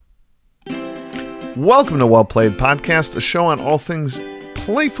Welcome to Well Played Podcast, a show on all things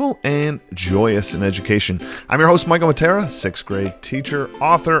playful and joyous in education. I'm your host, Michael Matera, 6th grade teacher,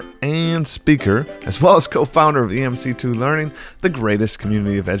 author, and speaker, as well as co-founder of EMC2 Learning, the greatest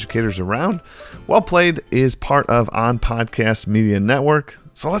community of educators around. Well Played is part of On Podcast Media Network.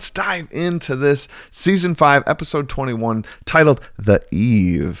 So let's dive into this Season 5, Episode 21, titled The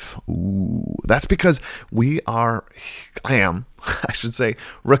Eve. Ooh, that's because I am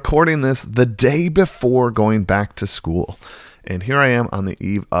recording this the day before going back to school. And here I am on the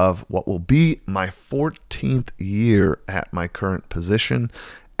eve of what will be my 14th year at my current position.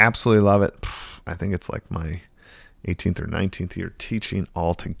 Absolutely love it. I think it's like my 18th or 19th year teaching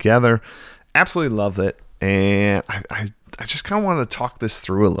altogether. Absolutely love it. And I just kind of wanted to talk this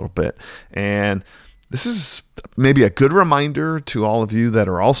through a little bit. And this is maybe a good reminder to all of you that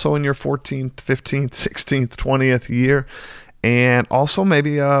are also in your 14th, 15th, 16th, 20th year. And also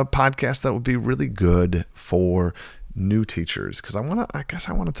maybe a podcast that would be really good for new teachers. Because I guess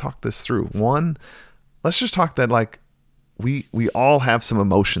I want to talk this through. One, let's just talk that like we all have some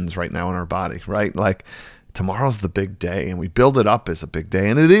emotions right now in our body, right? Like tomorrow's the big day and we build it up as a big day,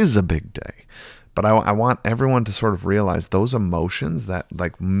 and it is a big day. But I want everyone to sort of realize those emotions that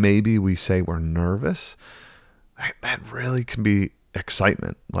like maybe we say we're nervous, that really can be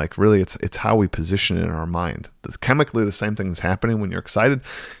excitement. Like really it's how we position it in our mind. Chemically, the same thing is happening when you're excited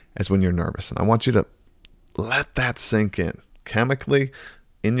as when you're nervous. And I want you to let that sink in. Chemically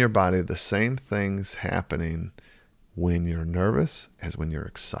in your body, the same things happening when you're nervous as when you're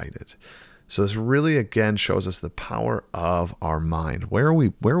excited. So this really again shows us the power of our mind. Where are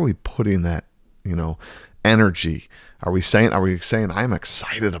we putting that energy? Are we saying I'm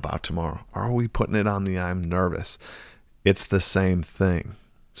excited about tomorrow? Or are we putting it on the I'm nervous? It's the same thing.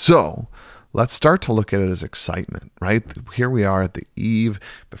 So let's start to look at it as excitement, right? Here we are at the eve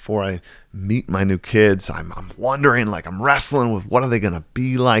before I meet my new kids. I'm wondering, like I'm wrestling with what are they going to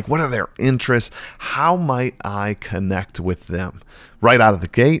be like? What are their interests? How might I connect with them right out of the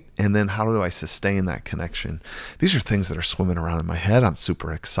gate? And then how do I sustain that connection? These are things that are swimming around in my head. I'm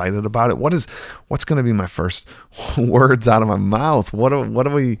super excited about it. What's going to be my first words out of my mouth? What do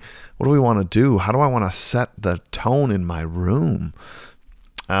we want to do? How do I want to set the tone in my room?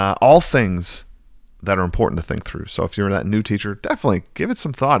 All things that are important to think through. So if you're that new teacher, definitely give it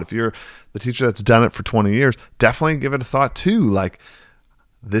some thought. If you're the teacher that's done it for 20 years, definitely give it a thought too. Like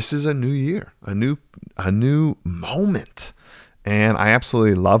this is a new year, a new moment. And I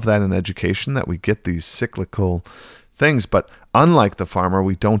absolutely love that in education that we get these cyclical things. But unlike the farmer,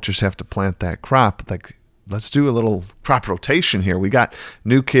 we don't just have to plant that crop. Like let's do a little crop rotation here. We got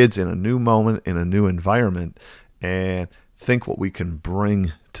new kids in a new moment, in a new environment, and think what we can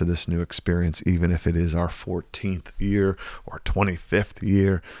bring to this new experience, even if it is our 14th year or 25th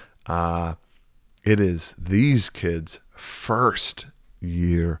year. It is these kids' first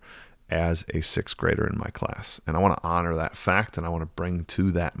year as a 6th grader in my class. And I want to honor that fact, and I want to bring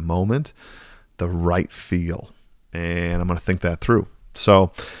to that moment the right feel. And I'm going to think that through.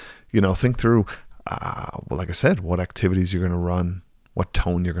 So, think through, like I said, what activities you're going to run, what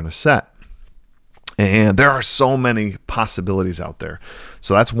tone you're going to set. And there are so many possibilities out there.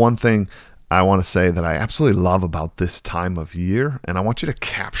 So that's one thing I want to say that I absolutely love about this time of year. And I want you to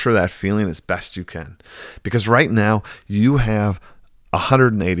capture that feeling as best you can. Because right now you have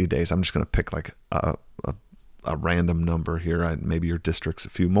 180 days. I'm just going to pick like a random number here. Maybe your district's a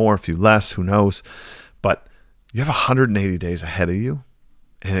few more, a few less, who knows. But you have 180 days ahead of you.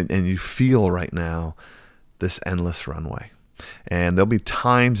 And you feel right now this endless runway. And there'll be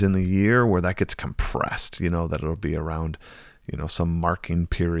times in the year where that gets compressed, that it'll be around, some marking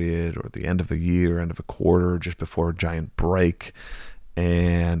period or the end of a year, end of a quarter, just before a giant break.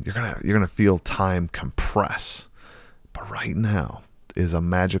 And you're going to feel time compress. But right now is a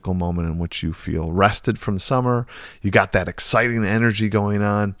magical moment in which you feel rested from the summer. You got that exciting energy going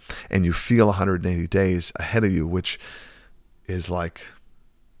on, and you feel 180 days ahead of you, which is like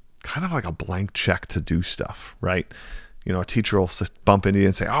kind of like a blank check to do stuff, right? A teacher will bump into you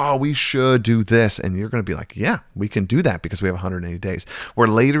and say, oh, we should do this. And you're going to be like, yeah, we can do that because we have 180 days. Where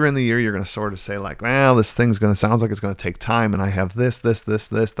later in the year, you're going to sort of say like, well, this thing's sounds like it's going to take time. And I have this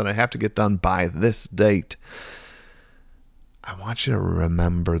that I have to get done by this date. I want you to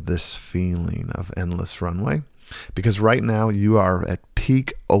remember this feeling of endless runway, because right now you are at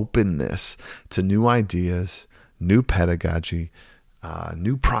peak openness to new ideas, new pedagogy,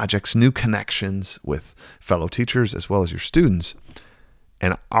 new projects, new connections with fellow teachers as well as your students.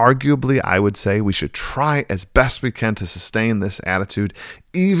 And arguably, I would say we should try as best we can to sustain this attitude,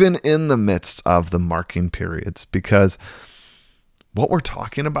 even in the midst of the marking periods, because what we're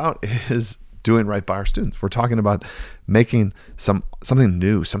talking about is doing right by our students. We're talking about making something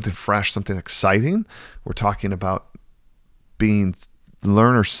new, something fresh, something exciting. We're talking about being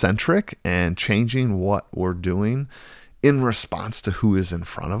learner-centric and changing what we're doing in response to who is in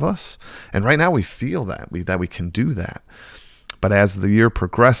front of us. And right now we feel that we can do that. But as the year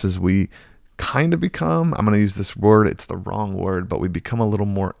progresses, we kind of become, I'm going to use this word, it's the wrong word, but we become a little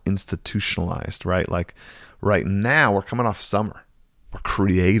more institutionalized, right? Like right now we're coming off summer. We're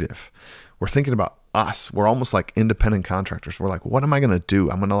creative. We're thinking about us. We're almost like independent contractors. We're like, what am I going to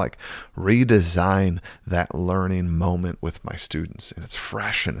do? I'm going to like redesign that learning moment with my students. And it's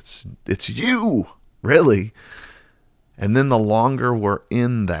fresh and it's you, really. And then the longer we're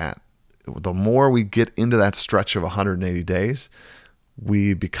in that, the more we get into that stretch of 180 days,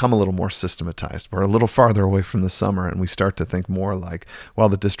 we become a little more systematized. We're a little farther away from the summer, and we start to think more like, well,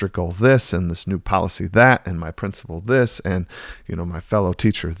 the district goal this, and this new policy that, and my principal this, and my fellow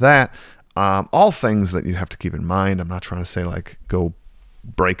teacher that. All things that you have to keep in mind. I'm not trying to say like go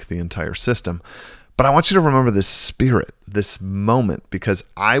break the entire system, but I want you to remember this spirit, this moment, because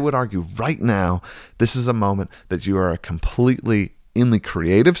I would argue right now, this is a moment that you are completely in the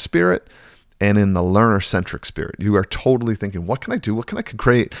creative spirit and in the learner-centric spirit. You are totally thinking, what can I do? What can I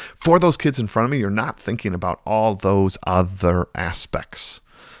create for those kids in front of me? You're not thinking about all those other aspects.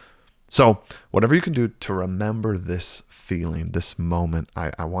 So whatever you can do to remember this feeling, this moment,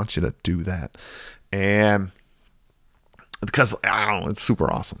 I want you to do that. And because, I don't know, it's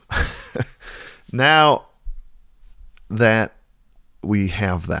super awesome. Now that we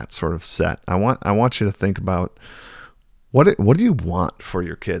have that sort of set, I want you to think about what do you want for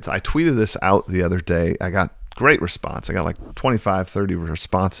your kids? I tweeted this out the other day. I got great response. I got like 25, 30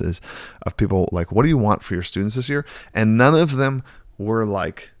 responses of people like, what do you want for your students this year? And none of them were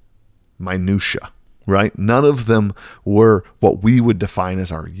like minutia, right? None of them were what we would define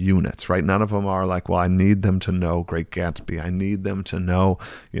as our units, right? None of them are like, well, I need them to know Great Gatsby. I need them to know,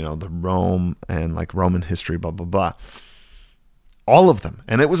 the Rome and like Roman history, blah, blah, blah. All of them.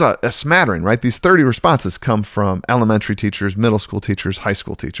 And it was a smattering, right? These 30 responses come from elementary teachers, middle school teachers, high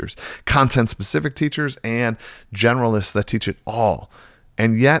school teachers, content-specific teachers, and generalists that teach it all.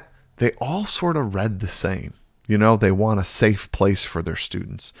 And yet they all sort of read the same. They want a safe place for their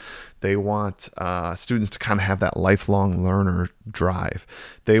students. They want students to kind of have that lifelong learner drive.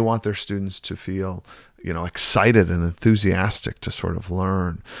 They want their students to feel, excited and enthusiastic to sort of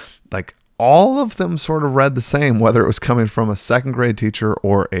learn. Like all of them sort of read the same, whether it was coming from a second grade teacher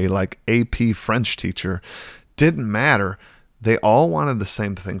or a like AP French teacher, didn't matter. They all wanted the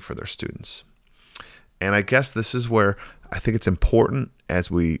same thing for their students. And I guess this is where I think it's important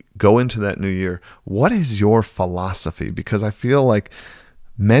as we go into that new year. What is your philosophy? Because I feel like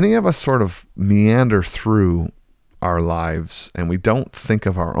many of us sort of meander through our lives and we don't think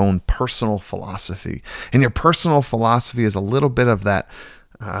of our own personal philosophy. And your personal philosophy is a little bit of that,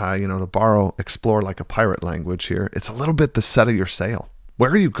 to explore like a pirate language here. It's a little bit the set of your sail. Where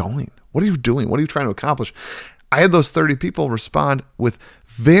are you going? What are you doing? What are you trying to accomplish? I had those 30 people respond with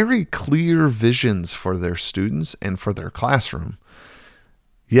very clear visions for their students and for their classroom.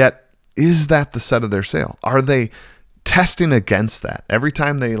 Yet, is that the set of their sail? Are they testing against that? Every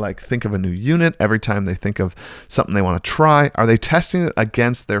time they think of a new unit, every time they think of something they want to try, are they testing it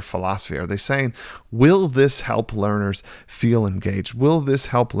against their philosophy? Are they saying, will this help learners feel engaged? Will this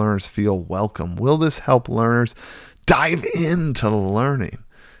help learners feel welcome? Will this help learners dive into learning?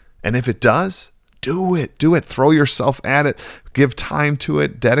 And if it does, do it. Throw yourself at it. Give time to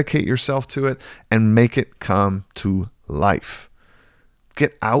it. Dedicate yourself to it and make it come to life.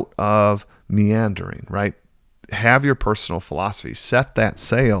 Get out of meandering, right? Have your personal philosophy. Set that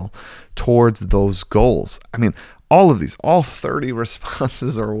sail towards those goals. I mean, all 30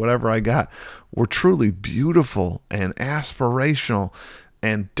 responses or whatever I got were truly beautiful and aspirational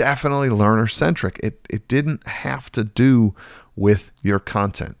and definitely learner-centric. It didn't have to do with your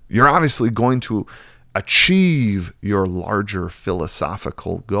content. You're obviously going to achieve your larger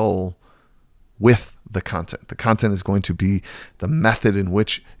philosophical goal with the content. The content is going to be the method in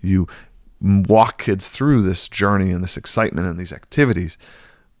which you walk kids through this journey and this excitement and these activities.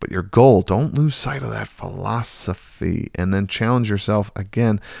 But your goal, don't lose sight of that philosophy, and then challenge yourself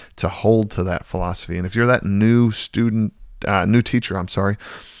again to hold to that philosophy. And if you're that new teacher,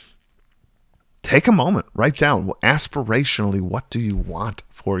 take a moment, write down aspirationally, what do you want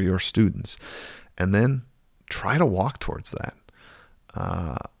for your students? And then try to walk towards that.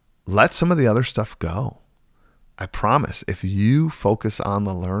 Let some of the other stuff go. I promise, if you focus on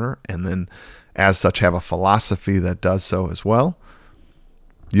the learner and then as such have a philosophy that does so as well,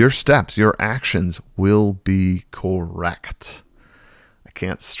 your steps, your actions will be correct. I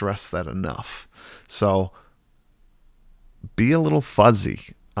can't stress that enough. So be a little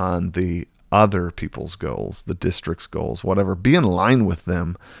fuzzy on the other people's goals, the district's goals, whatever. Be in line with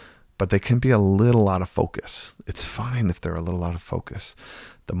them, but they can be a little out of focus. It's fine if they're a little out of focus.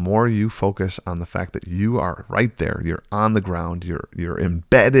 The more you focus on the fact that you are right there, you're on the ground, you're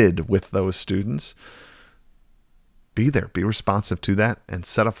embedded with those students, be there, be responsive to that, and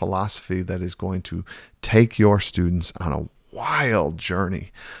set a philosophy that is going to take your students on a wild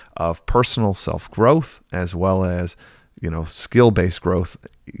journey of personal self-growth as well as, skill-based growth,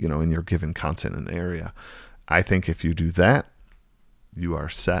 in your given content and area. I think if you do that, you are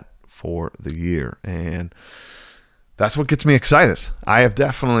set for the year. And that's what gets me excited. I have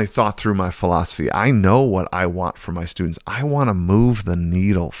definitely thought through my philosophy. I know what I want for my students. I want to move the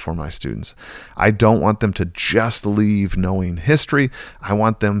needle for my students. I don't want them to just leave knowing history. I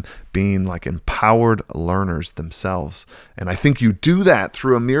want them being like empowered learners themselves. And I think you do that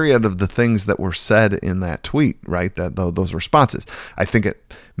through a myriad of the things that were said in that tweet, right? Those responses. I think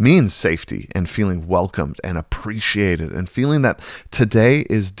it means safety and feeling welcomed and appreciated and feeling that today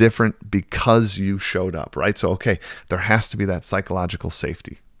is different because you showed up, right? So, okay, there has to be that psychological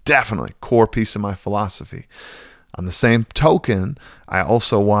safety. Definitely core piece of my philosophy. On the same token, I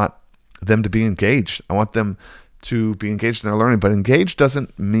also want them to be engaged. I want them to be engaged in their learning, but engaged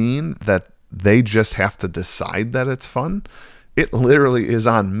doesn't mean that they just have to decide that it's fun. It literally is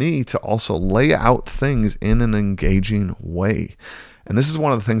on me to also lay out things in an engaging way. And this is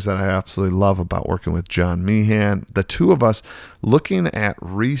one of the things that I absolutely love about working with John Meehan. The two of us looking at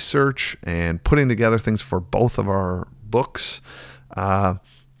research and putting together things for both of our books,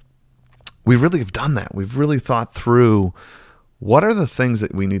 we really have done that. We've really thought through what are the things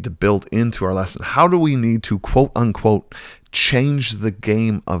that we need to build into our lesson? How do we need to, quote unquote, change the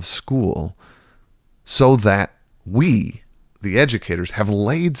game of school so that we, the educators, have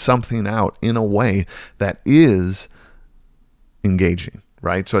laid something out in a way that is engaging,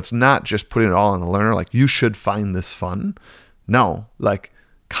 right? So it's not just putting it all on the learner, like you should find this fun. No, like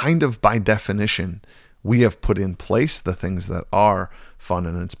kind of by definition, we have put in place the things that are fun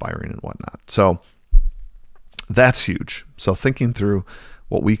and inspiring and whatnot. So that's huge. So thinking through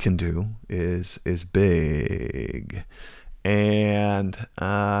what we can do is big. And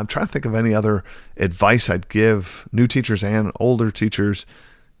I'm trying to think of any other advice I'd give new teachers and older teachers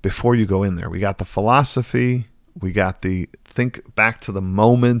before you go in there. We got the philosophy. We got the think back to the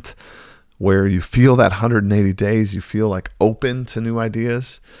moment where you feel that 180 days, you feel like open to new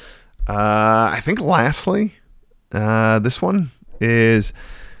ideas. I think lastly, this one is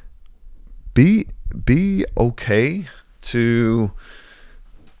be okay to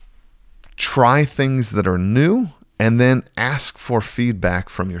try things that are new and then ask for feedback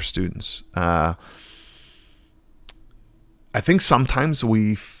from your students. I think sometimes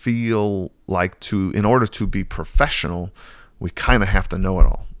we feel like in order to be professional, we kind of have to know it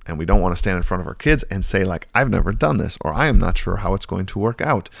all. And we don't want to stand in front of our kids and say like, I've never done this, or I am not sure how it's going to work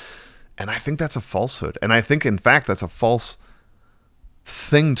out. And I think that's a falsehood. And I think, in fact, that's a false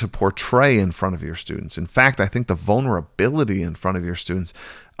thing to portray in front of your students. In fact, I think the vulnerability in front of your students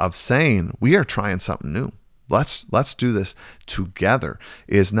of saying, we are trying something new. Let's do this together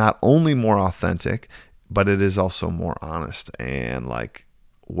is not only more authentic, but it is also more honest and like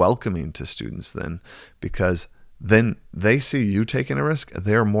welcoming to students then, because then they see you taking a risk,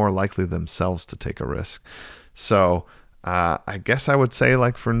 they're more likely themselves to take a risk. So I guess I would say,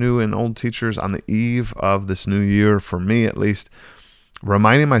 like, for new and old teachers on the eve of this new year, for me at least,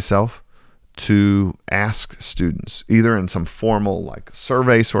 reminding myself to ask students, either in some formal like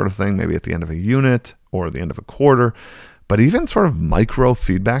survey sort of thing, maybe at the end of a unit or the end of a quarter, but even sort of micro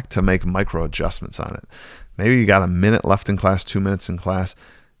feedback to make micro adjustments on it. Maybe you got a minute left in class, 2 minutes in class,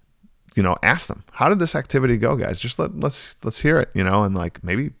 ask them, how did this activity go, guys? Just let's hear it, and like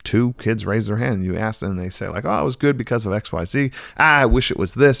maybe 2 kids raise their hand and you ask them and they say like, oh, it was good because of XYZ. I wish it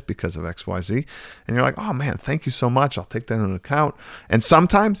was this because of XYZ. And you're like, oh man, thank you so much. I'll take that into account. And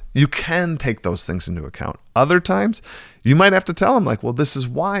sometimes you can take those things into account. Other times you might have to tell them like, well, this is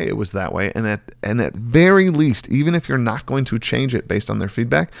why it was that way. And at very least, even if you're not going to change it based on their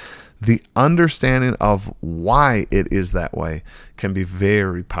feedback, the understanding of why it is that way can be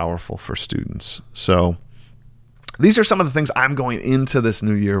very powerful for students. So these are some of the things I'm going into this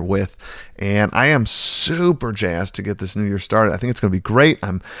new year with, and I am super jazzed to get this new year started. I think it's going to be great.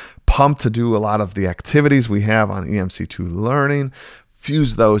 I'm pumped to do a lot of the activities we have on EMC2 Learning,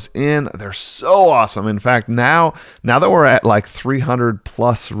 fuse those in. They're so awesome. In fact, now that we're at like 300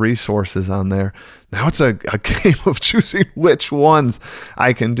 plus resources on there, now it's a game of choosing which ones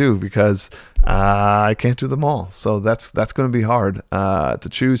I can do, because I can't do them all. So that's going to be hard to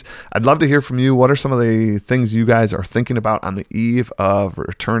choose. I'd love to hear from you. What are some of the things you guys are thinking about on the eve of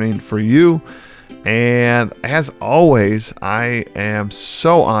returning for you? And as always, I am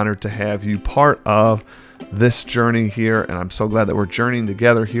so honored to have you part of this journey here, and I'm so glad that we're journeying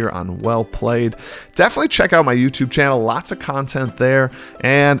together here on Well Played. Definitely check out my YouTube channel, lots of content there,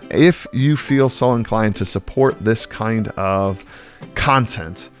 and if you feel so inclined to support this kind of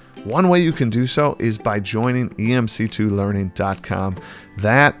content, one way you can do so is by joining emc2learning.com.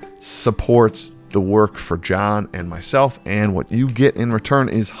 That supports the work for John and myself, and what you get in return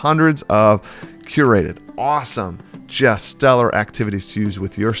is hundreds of curated, awesome, just stellar activities to use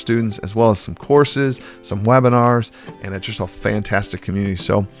with your students, as well as some courses, some webinars, and it's just a fantastic community.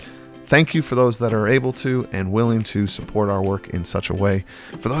 So thank you for those that are able to and willing to support our work in such a way.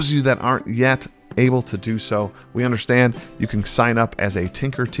 For those of you that aren't yet able to do so, we understand you can sign up as a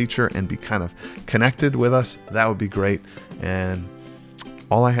Tinker teacher and be kind of connected with us. That would be great. And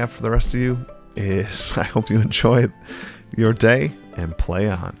all I have for the rest of you is I hope you enjoy your day and play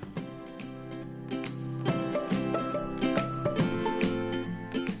on.